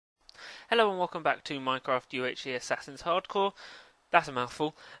Hello and welcome back to Minecraft UHC Assassins Hardcore. That's a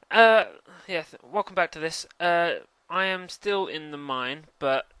mouthful. Welcome back to this. I am still in the mine,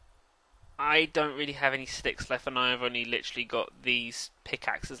 but I don't really have any sticks left, and I've only literally got these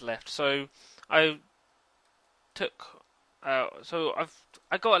pickaxes left. So I got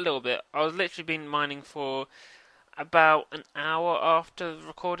a little bit. I was literally been mining for about an hour after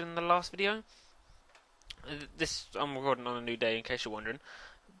recording the last video. I'm recording on a new day, in case you're wondering,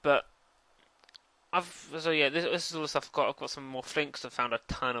 but. This is all the stuff I've got. I've got some more flint because I found a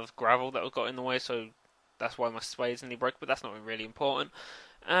ton of gravel that got in the way, so that's why my spades nearly broke, but that's not really important.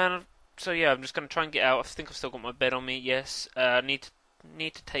 And I'm just going to try and get out. I think I've still got my bed on me, yes. Need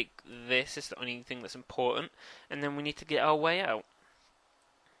to take this, it's the only thing that's important, and then we need to get our way out.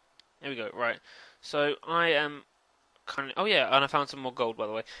 There we go, right. So I am and I found some more gold, by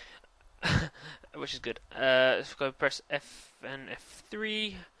the way, which is good. Let's go press F and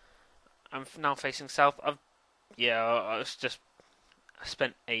F3. I'm now facing south. I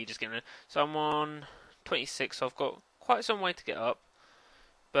spent ages getting it. So I'm on 26, so I've got quite some way to get up,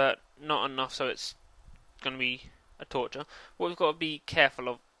 but not enough, so it's going to be a torture. What we've got to be careful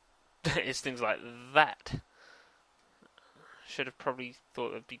of is things like that. Should have probably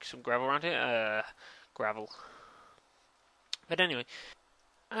thought there'd be some gravel around here. Gravel. But anyway,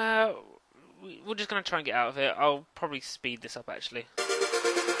 we're just going to try and get out of here. I'll probably speed this up, actually.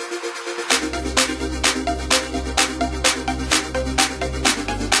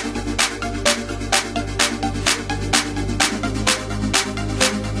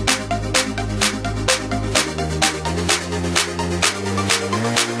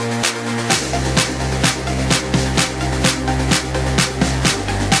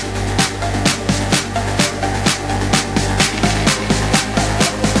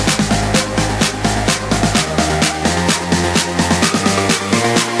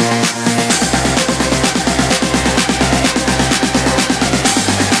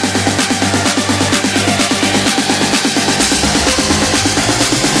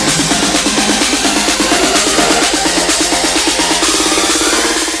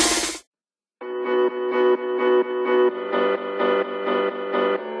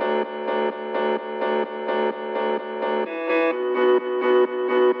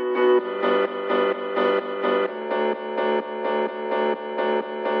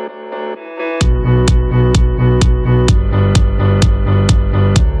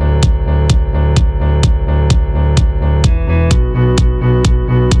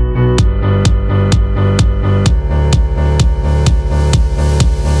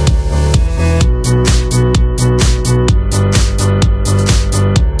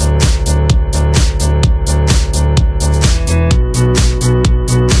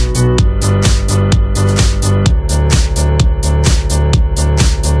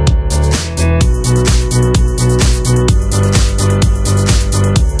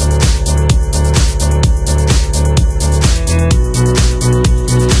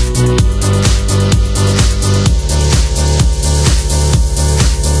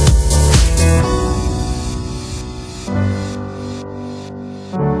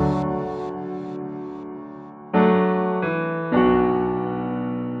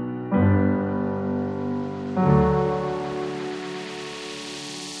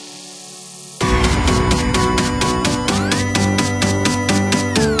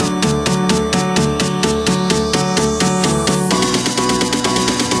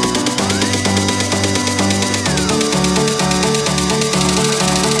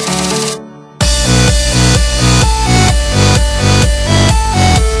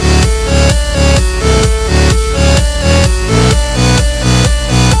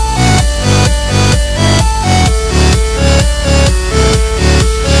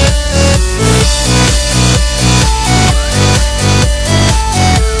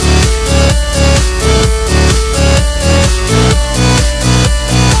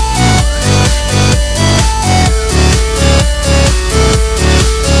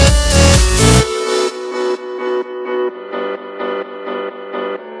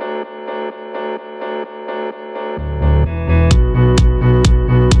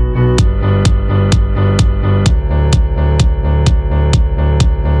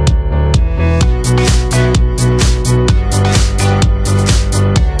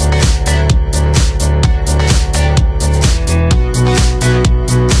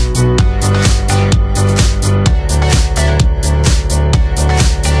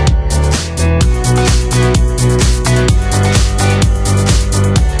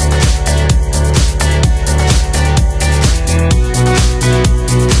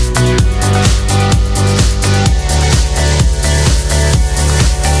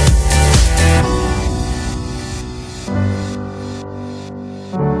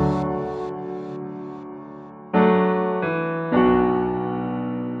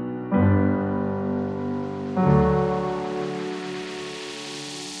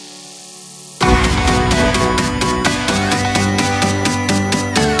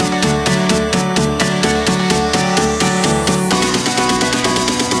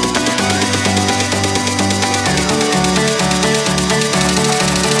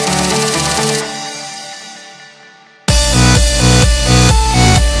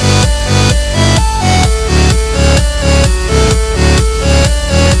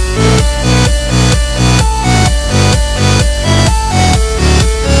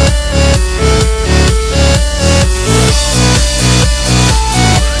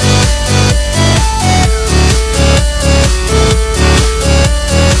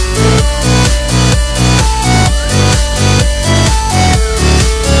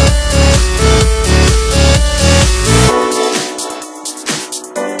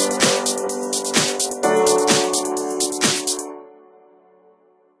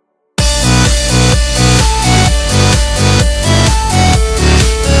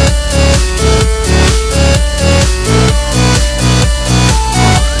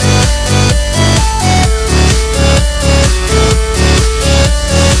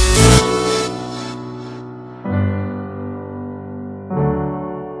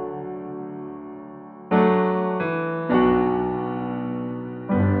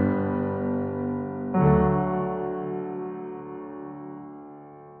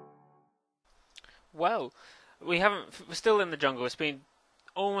 well. We're still in the jungle. It's been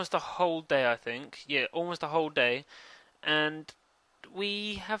almost a whole day, I think. Yeah, almost a whole day. And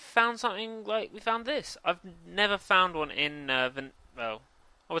we have found something like, we found this. I've never found one in, well,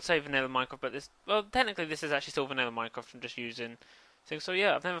 I would say vanilla Minecraft, but technically this is actually still vanilla Minecraft. I'm just using things. So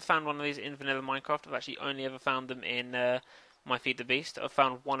yeah, I've never found one of these in vanilla Minecraft. I've actually only ever found them in my Feed the Beast. I've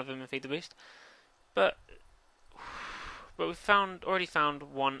found one of them in Feed the Beast. But we've already found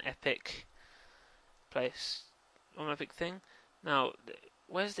one epic place, one epic thing. Now,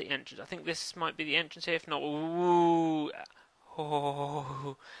 where's the entrance? I think this might be the entrance here. If not, ooh,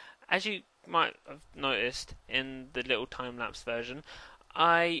 oh. As you might have noticed in the little time-lapse version,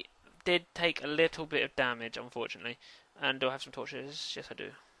 I did take a little bit of damage, unfortunately. And do I have some torches? Yes, I do.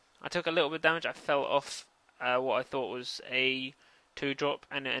 I took a little bit of damage. I fell off what I thought was a 2-drop,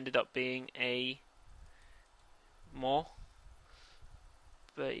 and it ended up being a more.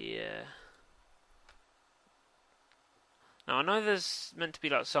 But yeah. Now I know there's meant to be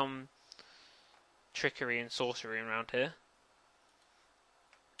like some trickery and sorcery around here.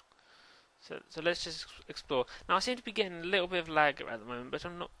 So let's just explore. Now I seem to be getting a little bit of lag at the moment, but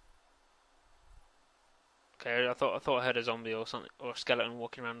I'm not. Okay, I thought I heard a zombie or something, or a skeleton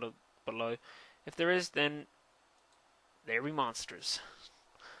walking around below. If there is, then they're monsters.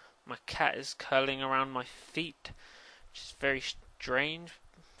 My cat is curling around my feet, which is very strange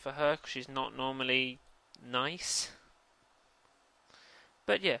for her, because she's not normally nice.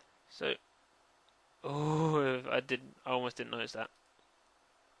 But yeah, so I almost didn't notice that.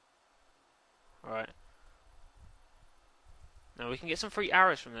 Alright. Now we can get some free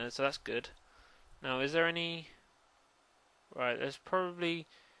arrows from there, so that's good. Now, is there any? Right, there's probably.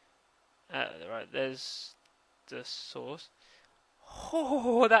 Right, there's the source.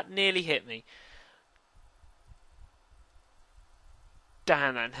 Oh, that nearly hit me.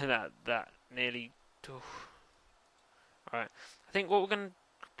 Damn, that nearly. Alright, I think what we're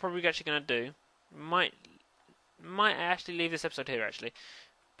probably gonna do might actually leave this episode here actually,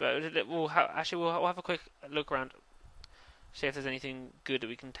 but we'll have a quick look around, see if there's anything good that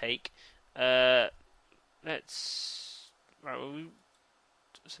we can take. Let's. Right,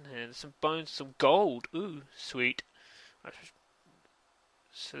 what's in here? There's some bones, some gold. Ooh, sweet. Right,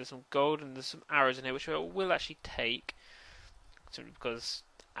 so there's some gold and there's some arrows in here, which we'll actually take. Simply because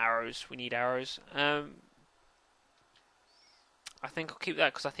arrows, we need arrows. I think I'll keep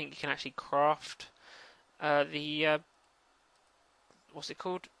that because I think you can actually craft what's it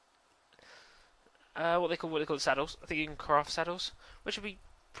called? What they call saddles. I think you can craft saddles, which would be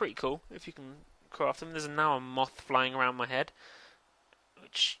pretty cool if you can craft them. There's now a moth flying around my head,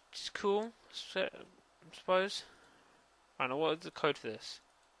 which is cool, I suppose. I don't know, what is the code for this?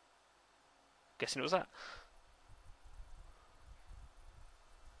 Guessing it was that.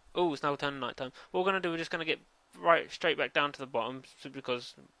 Oh, it's now turning night time. What we're going to do, we're just going to get straight back down to the bottom,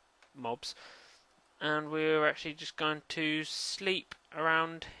 because mobs. And we're actually just going to sleep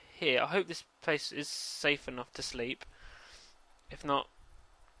around here. I hope this place is safe enough to sleep. If not...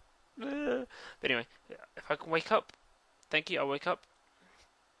 But anyway, if I can wake up, thank you, I'll wake up.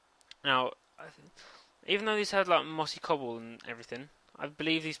 Now, even though these have like mossy cobble and everything, I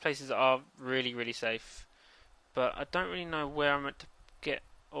believe these places are really, really safe. But I don't really know where I'm meant to get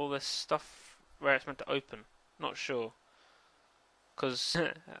all this stuff, where it's meant to open. Not sure. Because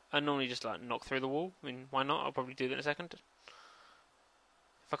I normally just like knock through the wall. I mean, why not? I'll probably do that in a second.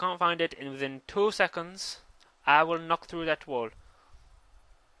 If I can't find it within 2 seconds, I will knock through that wall.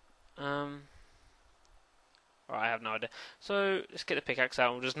 Alright, I have no idea. So let's get the pickaxe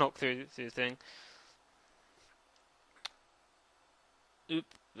out and we'll just knock through the thing. Oop.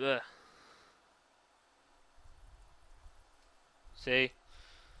 Ugh. See?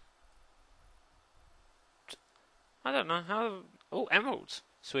 I don't know how. Oh, emeralds.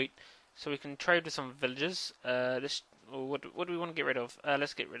 Sweet. So we can trade with some villagers. What do we want to get rid of?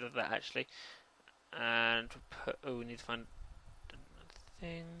 Let's get rid of that actually. And we need to find another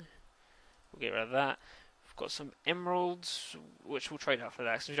thing. We'll get rid of that. We've got some emeralds, which we'll trade out for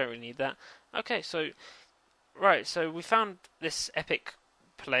that, because we don't really need that. Okay, so right, so we found this epic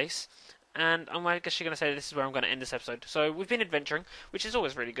place, and I guess you're going to say this is where I'm going to end this episode. So we've been adventuring, which is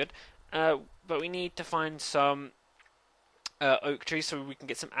always really good, but we need to find some oak trees so we can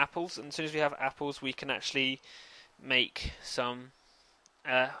get some apples, and as soon as we have apples, we can actually make some.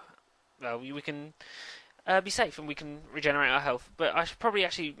 We can be safe and we can regenerate our health. But I should probably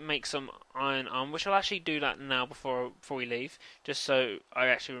actually make some iron armor, which I'll actually do that now before we leave, just so I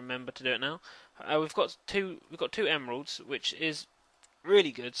actually remember to do it now. We've got two emeralds, which is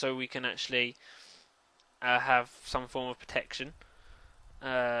really good, so we can actually have some form of protection.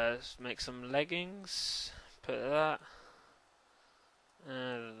 Let's make some leggings. Put that.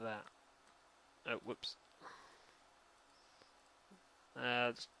 That. Oh, whoops.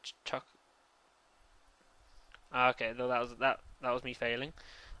 Let's chuck. Okay, no, that was me failing.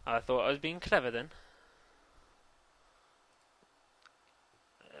 I thought I was being clever then.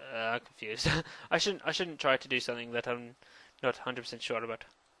 I'm confused. I shouldn't try to do something that I'm not 100% sure about.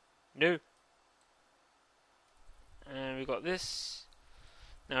 No. And we got this.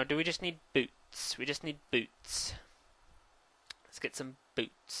 Now, do we just need boots? We just need boots. Let's get some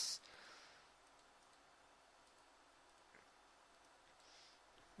boots.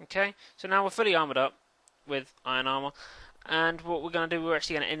 Okay, so now we're fully armored up with iron armor, and what we're gonna do, we're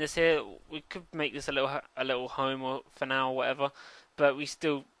actually gonna end this here. We could make this a little home or for now or whatever, but we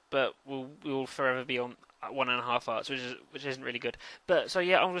will forever be on 1.5 hearts, which isn't really good. But so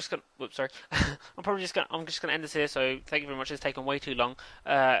yeah, I'm just gonna. Whoops, sorry. I'm just gonna end this here. So thank you very much. It's taken way too long.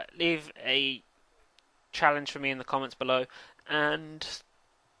 Leave a challenge for me in the comments below, and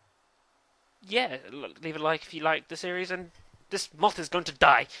yeah, leave a like if you like the series. And this moth is going to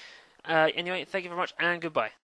die. Anyway, thank you very much, and goodbye.